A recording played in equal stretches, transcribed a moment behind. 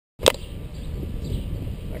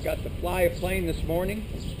got to fly a plane this morning,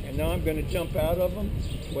 and now I'm going to jump out of them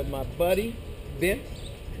with my buddy, Vince.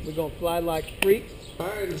 We're going to fly like freaks. All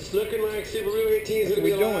right, it's looking like Super Blue 18 is going to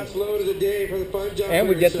be the last load of the day for the fun jumper. And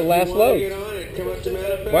we get the last load. Get on it, come up to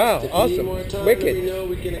Manifest. Wow, if awesome. You need more time, Wicked. let me know,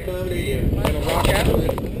 we can accommodate you. Gonna rock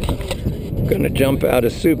out. Gonna jump out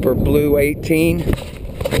of Super Blue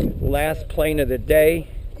 18. Last plane of the day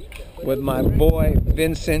with my boy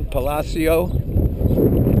Vincent Palacio.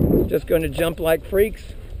 Just gonna jump like freaks,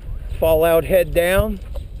 fall out head down,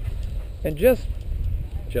 and just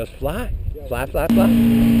fly. Fly, fly, fly.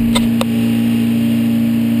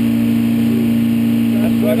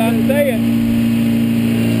 That's what I'm saying.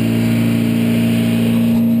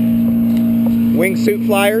 Wingsuit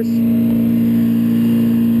flyers.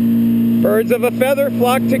 Birds of a feather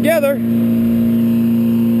flock together.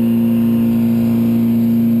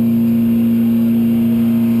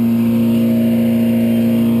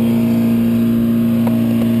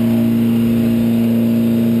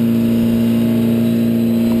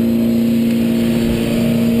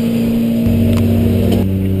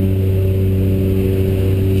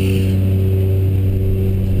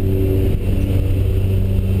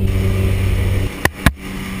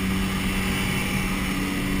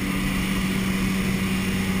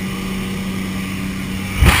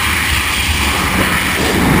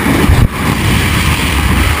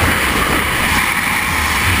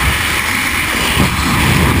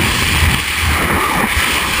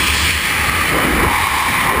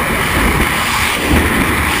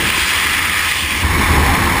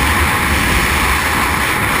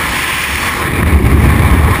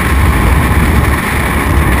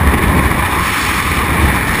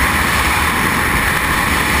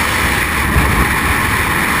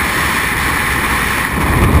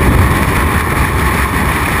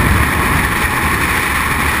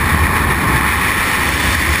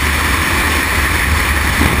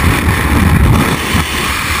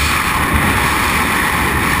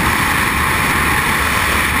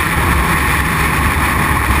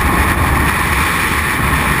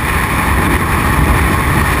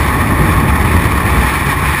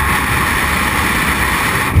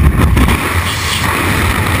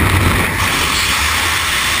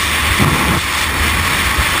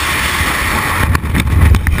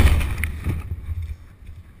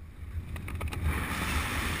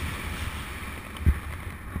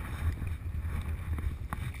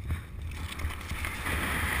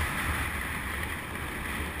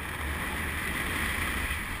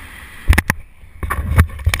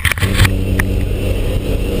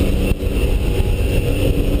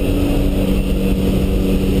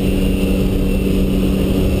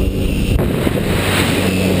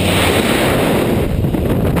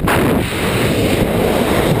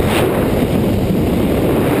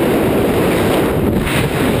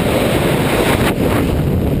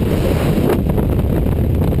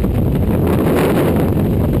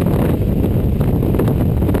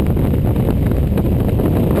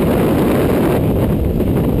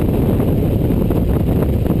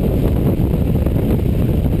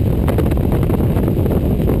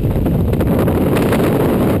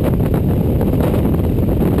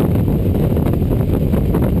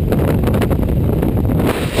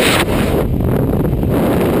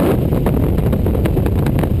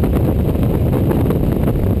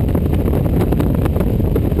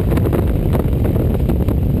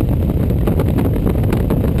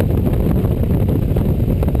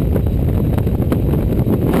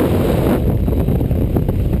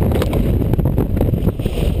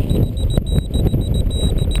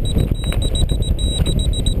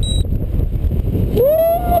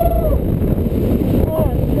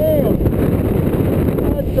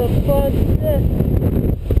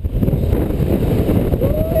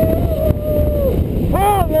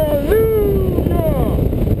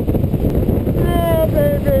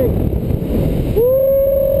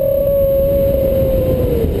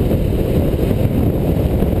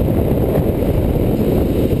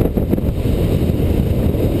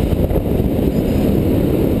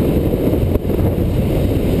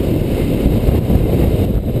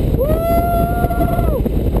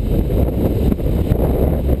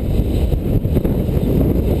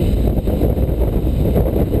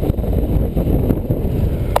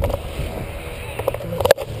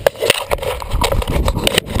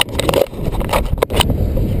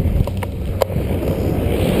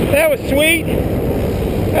 Sweet.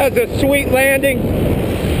 That was a sweet landing.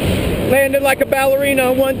 Landed like a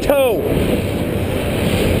ballerina on one toe.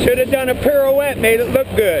 Should have done a pirouette, made it look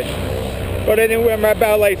good. But I didn't wear my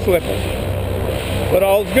ballet slippers. But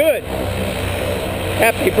all's good.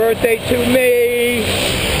 Happy birthday to me.